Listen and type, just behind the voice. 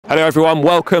Hello everyone,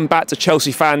 welcome back to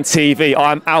Chelsea Fan TV.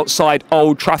 I'm outside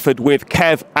Old Trafford with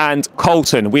Kev and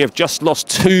Carlton. We have just lost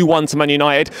 2-1 to Man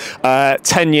United.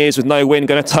 10 years with no win,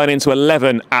 going to turn into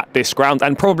 11 at this ground,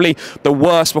 and probably the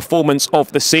worst performance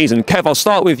of the season. Kev, I'll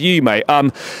start with you, mate.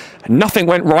 Nothing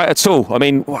went right at all. I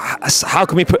mean, how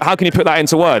can you put that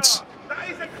into words?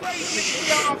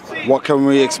 What can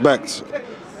we expect?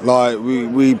 Like,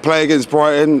 we play against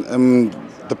Brighton and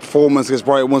the performance against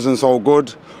Brighton wasn't so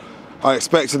good. I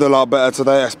expected a lot better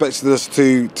today. I expected us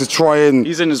to try and...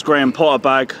 He's in his Graham Potter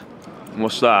bag.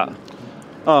 What's that?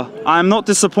 Oh, I'm not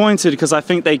disappointed because I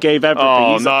think they gave everything.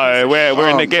 Oh no, we're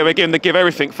in the giving the give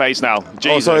everything phase now.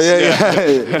 Jesus. Oh, sorry,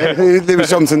 yeah. There was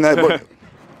something there, but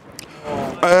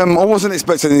I wasn't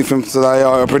expecting anything today.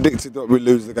 I predicted that we'd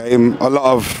lose the game. A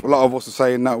lot of us are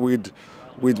saying that we'd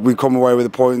come away with the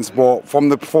points, but from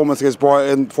the performance against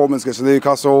Brighton, performance against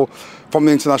Newcastle, from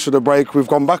the international break, we've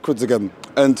gone backwards again.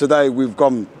 And today we've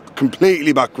gone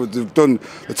completely backwards. We've done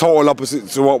the total opposite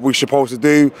to what we're supposed to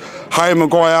do. Harry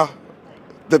Maguire,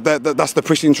 that's the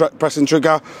pressing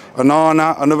trigger.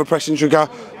 Onana, another pressing trigger.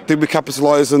 Did we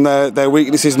capitalise on their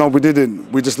weaknesses? No, we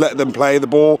didn't. We just let them play the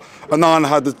ball. Onana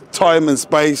had the time and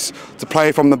space to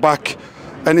play from the back.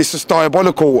 And it's just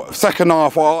diabolical. Second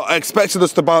half, I expected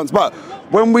us to bounce back.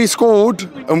 When we scored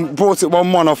and brought it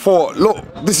 1-1, I thought,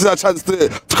 look, this is our chance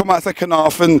to come out second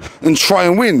half and try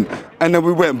and win. And then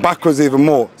we went backwards even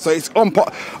more. So it's on.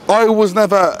 I was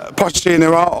never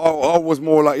Pochettino out. I was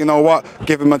more like, you know what,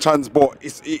 give him a chance. But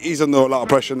he's under a lot of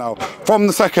pressure now. From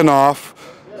the second half,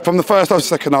 from the first half to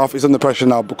second half, he's under pressure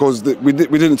now because we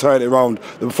didn't turn it around.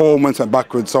 The performance went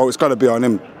backwards, so it's got to be on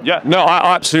him. Yeah, no,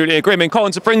 I absolutely agree. I mean,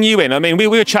 Colin, to bring you in, I mean, we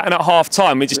were chatting at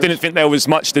half-time. We just didn't think there was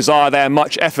much desire there,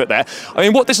 much effort there. I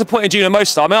mean, what disappointed you the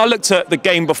most? I mean, I looked at the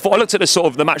game before, I looked at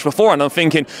the match before, and I'm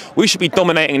thinking we should be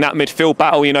dominating that midfield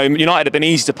battle. You know, United have been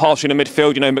easy to pass through the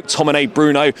midfield. You know, McTominay,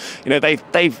 Bruno. You know,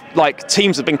 they've like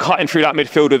teams have been cutting through that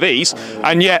midfield with ease,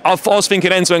 and yet I was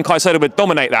thinking Enzo and Caicedo would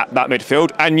dominate that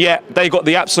midfield, and yet they got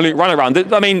the absolute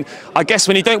runaround. I mean, I guess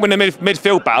when you don't win the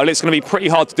midfield battle, it's going to be pretty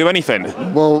hard to do anything.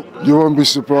 Well, you won't be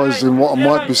surprised in what I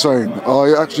might be saying.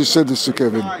 I actually said this to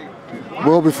Kevin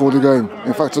well before the game,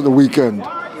 in fact at the weekend,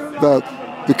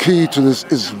 that the key to this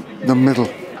is the middle.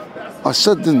 I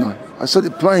said, didn't I? I said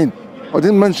it plain. I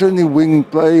didn't mention any wing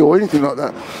play or anything like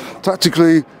that.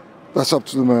 Tactically, that's up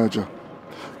to the manager.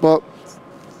 But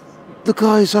the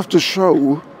guys have to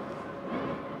show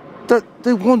that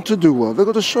they want to do well. They've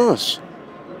got to show us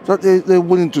that they're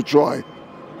willing to try,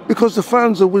 because the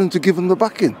fans are willing to give them the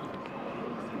backing.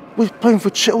 We're playing for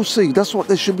Chelsea. That's what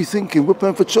they should be thinking. We're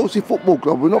playing for Chelsea Football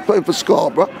Club. We're not playing for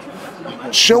Scarborough.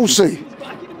 Chelsea.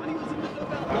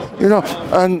 You know,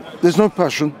 and there's no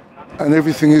passion, and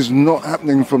everything is not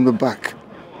happening from the back,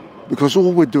 because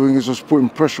all we're doing is just putting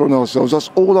pressure on ourselves.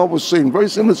 That's all I was seeing. Very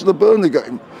similar to the Burnley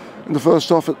game, in the first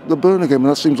half at the Burnley game,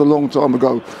 and that seems a long time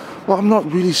ago. But I'm not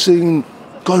really seeing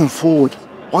going forward.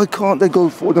 Why can't they go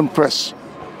forward and press?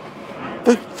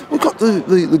 We've got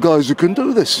the guys who can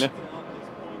do this. Yeah.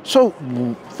 So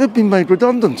they've been made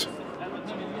redundant.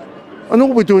 And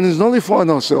all we're doing is nullifying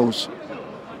ourselves.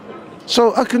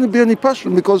 So how can there be any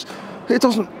passion? Because it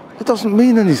doesn't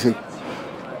mean anything.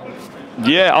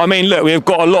 Yeah, I mean, look, we've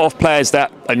got a lot of players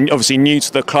that are obviously new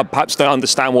to the club, perhaps don't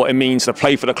understand what it means to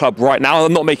play for the club right now.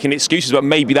 I'm not making excuses, but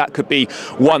maybe that could be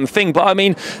one thing. But I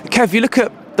mean, Kev, you look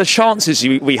at the chances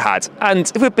we had, and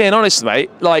if we're being honest,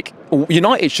 mate, like,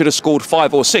 United should have scored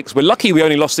 5 or 6. We're lucky we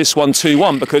only lost this one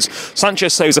 2-1 because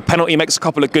Sanchez saves a penalty, makes a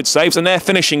couple of good saves, and their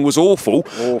finishing was awful.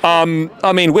 I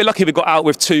mean, we're lucky we got out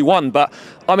with 2-1, but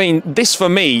I mean, this for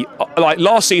me, like,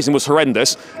 last season was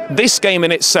horrendous. This game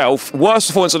in itself, worst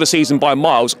performance of the season by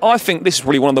miles. I think this is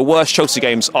probably one of the worst Chelsea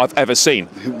games I've ever seen.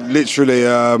 Literally,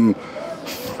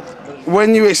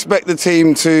 when you expect the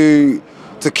team to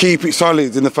keep it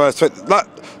solid in the first,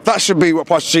 that should be what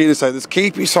Pochettino said. Just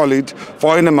keep it solid,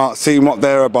 find them out, see what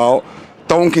they're about.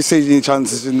 Don't concede any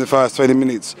chances in the first 20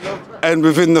 minutes. And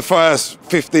within the first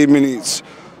 15 minutes,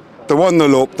 they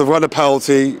 1-0 up, they've got a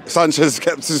penalty. Sanchez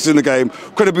kept us in the game.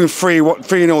 Could have been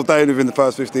 3-0 down within the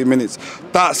first 15 minutes.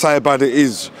 That's how bad it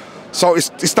is. So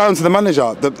it's down to the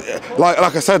manager. Like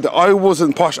I said, I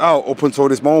wasn't Posh out up until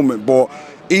this moment, but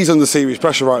he's under serious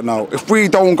pressure right now. If we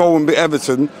don't go and beat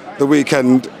Everton the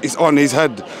weekend, it's on his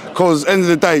head. Because at the end of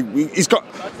the day, he's got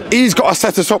to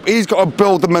set us up. He's got to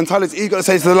build the mentality. He's got to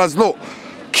say to the lads, look,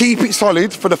 keep it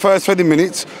solid for the first 20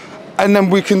 minutes, and then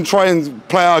we can try and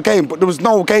play our game. But there was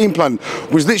no game plan.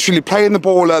 We was literally playing the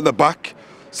ball at the back.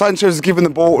 Sanchez was giving the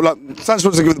ball, Sanchez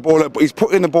wasn't giving the ball up, but he's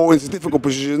putting the ball into difficult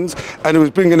positions, and he was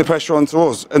bringing the pressure onto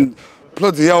us. And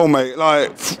bloody hell, mate,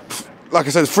 like, like I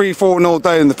said, 3-4-0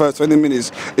 down in the first 20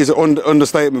 minutes is an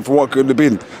understatement for what could have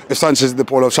been if Sanchez didn't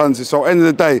pull off chances. So at the end of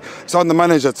the day, it's on the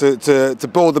manager to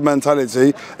build the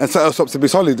mentality and set us up to be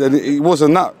solid. And it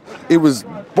wasn't that. It was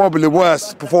probably the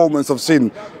worst performance I've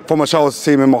seen from a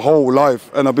Chelsea team in my whole life.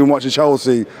 And I've been watching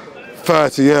Chelsea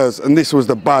 30 years, and this was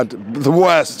the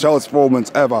worst Chelsea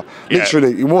performance ever. Yeah.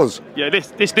 Literally, it was. Yeah,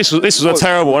 this was a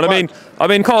terrible one. I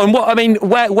mean, Colin,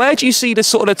 where do you see this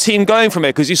sort of team going from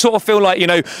here? Because you sort of feel like, you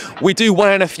know, we do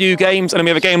well in a few games, and then we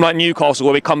have a game like Newcastle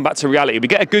where we come back to reality. We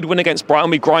get a good win against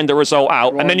Brighton, we grind the result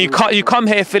out, and then you come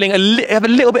here feeling have a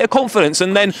little bit of confidence,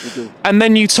 and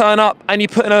then you turn up and you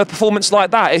put in a performance like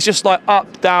that. It's just like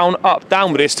up, down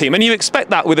with this team, and you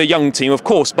expect that with a young team, of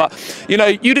course. But you know,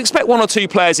 you'd expect 1 or 2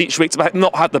 players each week to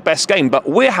not have the best game, but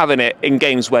we're having it in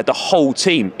games where the whole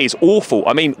team is awful.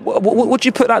 I mean, what do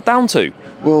you put that down to?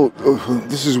 Well,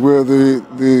 this is where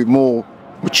the more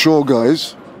mature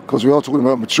guys, because we are talking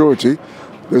about maturity,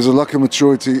 there's a lack of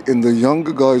maturity in the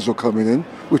younger guys who are coming in,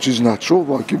 which is natural,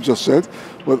 like you've just said.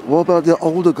 But what about the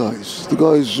older guys, the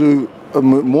guys who are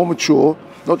more mature,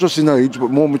 not just in age, but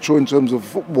more mature in terms of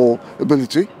football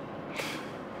ability?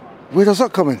 Where does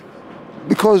that come in?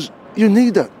 Because you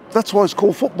need that. That's why it's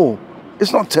called football.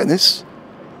 It's not tennis.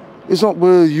 It's not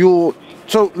where you're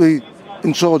totally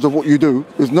in charge of what you do.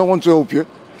 There's no one to help you.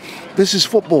 This is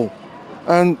football.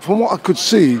 And from what I could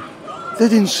see, they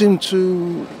didn't seem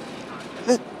to...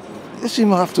 They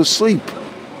seem to have to sleep.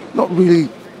 Not really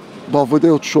bothered,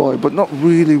 they'll try, but not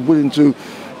really willing to...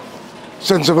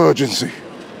 Sense of urgency.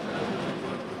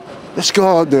 Let's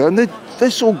go out there. And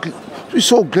we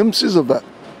saw glimpses of that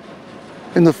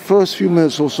in the first few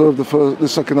minutes or so of the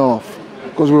second half,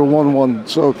 because we were 1-1.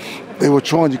 So they were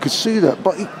trying, you could see that,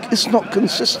 but it's not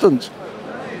consistent.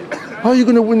 How are you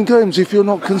going to win games if you're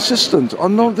not consistent? I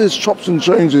know there's chops and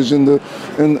changes in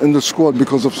the squad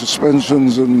because of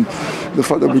suspensions and the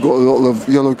fact that we've got a lot of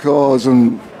yellow cards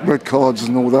and red cards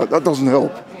and all that. That doesn't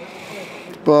help.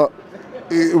 But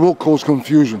it will cause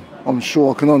confusion, I'm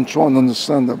sure. I can try and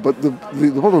understand that. But the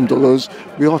bottom dollar is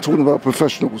we are talking about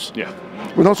professionals. Yeah.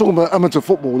 We're not talking about amateur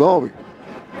football, are we?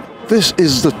 This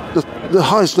is the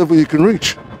highest level you can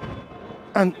reach.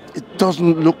 And it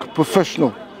doesn't look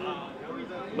professional.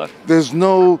 No. There's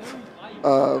no,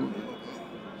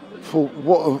 for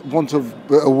want of a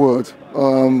better word,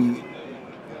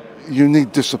 you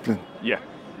need discipline. Yeah.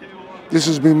 This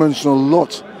has been mentioned a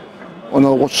lot on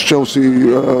our Watch Chelsea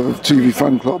TV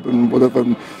fan club and whatever,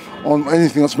 and on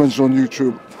anything that's mentioned on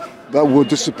YouTube. That word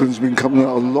discipline's been coming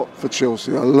out a lot for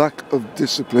Chelsea, a lack of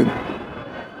discipline.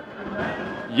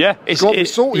 Yeah,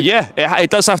 it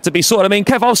does have to be sorted. I mean,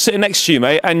 Kev, I was sitting next to you,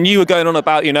 mate, and you were going on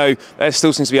about, you know, there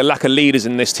still seems to be a lack of leaders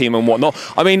in this team and whatnot.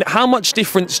 I mean, how much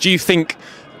difference do you think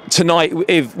tonight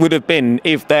would have been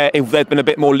if there'd been a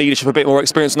bit more leadership, a bit more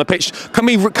experience on the pitch? Can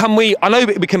we? I know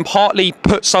we can partly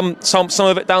put some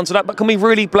of it down to that, but can we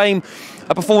really blame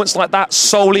a performance like that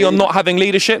solely on not having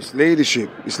leadership? It's leadership.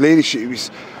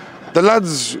 The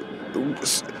lads.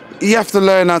 You have to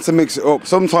learn how to mix it up.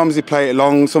 Sometimes you play it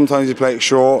long, sometimes you play it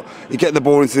short. You get the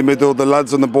ball into the middle, the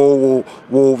lads on the ball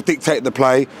will dictate the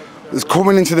play. There's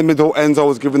coming into the middle, Enzo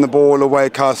was giving the ball away,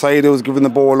 Caicedo was giving the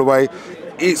ball away.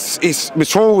 It's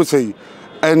maturity.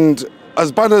 And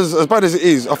as bad as it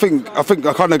is, I think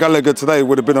Conor Gallagher today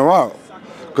would have been alright.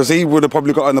 Because he would have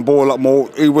probably gotten the ball a lot more.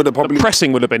 He would have probably... The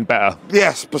pressing would have been better.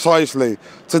 Yes, precisely.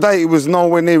 Today it was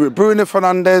nowhere near it. Bruno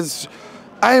Fernandes...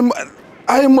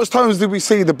 How much times did we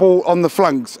see the ball on the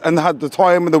flanks and had the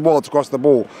time in the world to cross the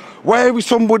ball? Where is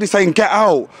somebody saying, get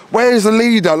out? Where is the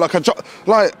leader?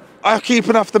 I keep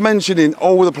after mentioning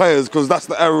all the players because that's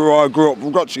the era I grew up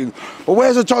watching. But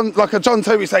where's a John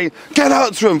Terry saying, get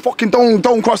out to him, fucking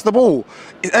don't cross the ball?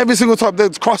 Every single time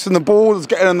there's crossing the ball, there's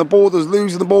getting on the ball, there's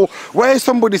losing the ball. Where's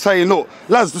somebody saying, look,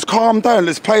 lads, just calm down,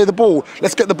 let's play the ball,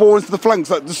 let's get the ball into the flanks.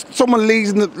 Like, just someone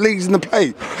leads in the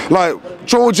play. Like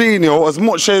Jorginho, as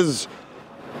much as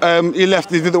he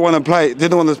left, he didn't want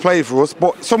to play for us,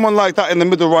 but someone like that in the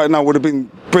middle right now would have been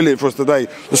brilliant for us today.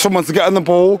 There's someone to get on the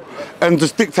ball and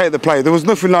just dictate the play. There was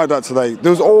nothing like that today. There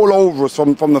was all over us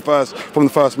from the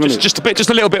first minute. Just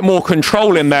a little bit more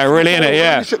control in there, really, isn't it?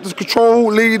 Yeah. There's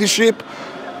control, leadership.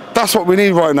 That's what we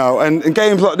need right now. And in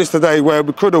games like this today, where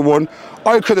we could have won,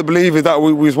 I couldn't believe it that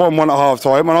we was 1-1 at half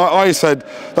time, and I said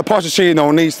that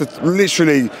Pochettino needs to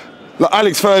literally, like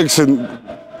Alex Ferguson,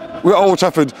 we're at Old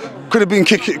Trafford, could have been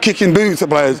kicking boots at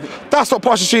players. That's what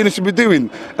Pochettino should be doing.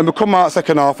 And we come out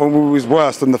second half and we was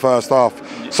worse than the first half.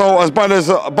 So as bad as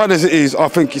it is, I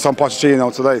think it's on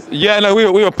Pochettino today. Yeah, no, we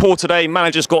were poor today.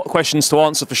 Managers got questions to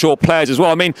answer for sure, players as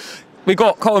well. I mean,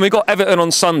 Colin, we got Everton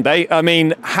on Sunday. I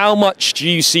mean, how much do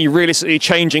you see realistically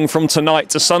changing from tonight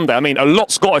to Sunday? I mean, a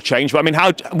lot's got to change, but I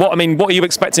mean, what are you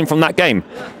expecting from that game?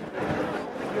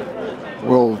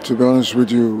 Well, to be honest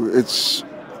with you, it's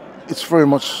very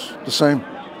much the same.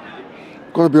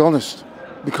 Got to be honest,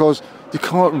 because you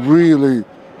can't really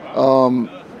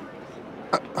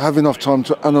have enough time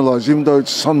to analyse. Even though it's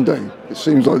Sunday, it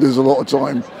seems like there's a lot of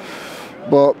time,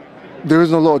 but there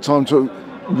isn't a lot of time to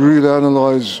really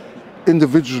analyse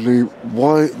individually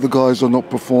why the guys are not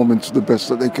performing to the best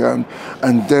that they can,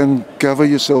 and then gather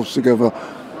yourselves together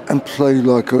and play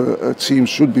like a team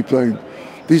should be playing.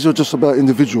 These are just about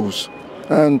individuals,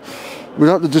 and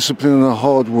without the discipline and the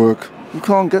hard work, you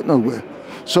can't get nowhere.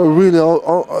 So really,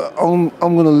 I'm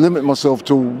going to limit myself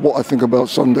to what I think about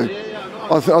Sunday.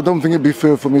 I don't think it'd be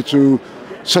fair for me to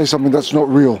say something that's not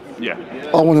real. Yeah.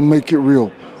 I want to make it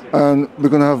real, and we're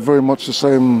going to have very much the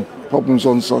same problems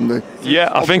on Sunday. Yeah,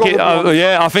 I think it's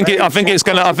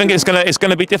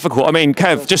going to be difficult. I mean,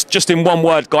 Kev, just in one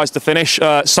word, guys, to finish.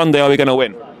 Sunday, are we going to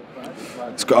win?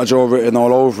 It's got a draw written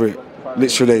all over it,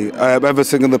 literally.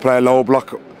 Everything going to play a low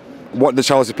block. What the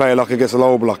Chelsea play like against a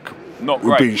low block Not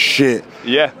would great. be shit.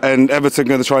 Yeah. And Everton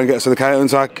going to try and get us to the counter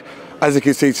attack. As you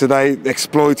can see today,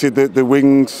 exploited the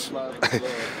wings.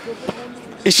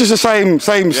 It's just the same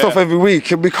stuff every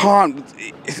week. We can't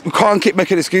keep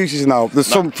making excuses now.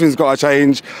 Something's got to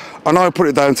change. And I put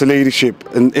it down to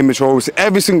leadership and immaturity.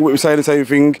 Every single week we say the same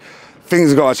thing. Things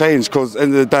have got to change, because at the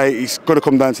end of the day, it's got to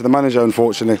come down to the manager,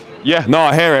 unfortunately. Yeah, no,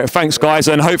 I hear it. Thanks, guys,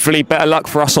 and hopefully better luck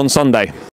for us on Sunday.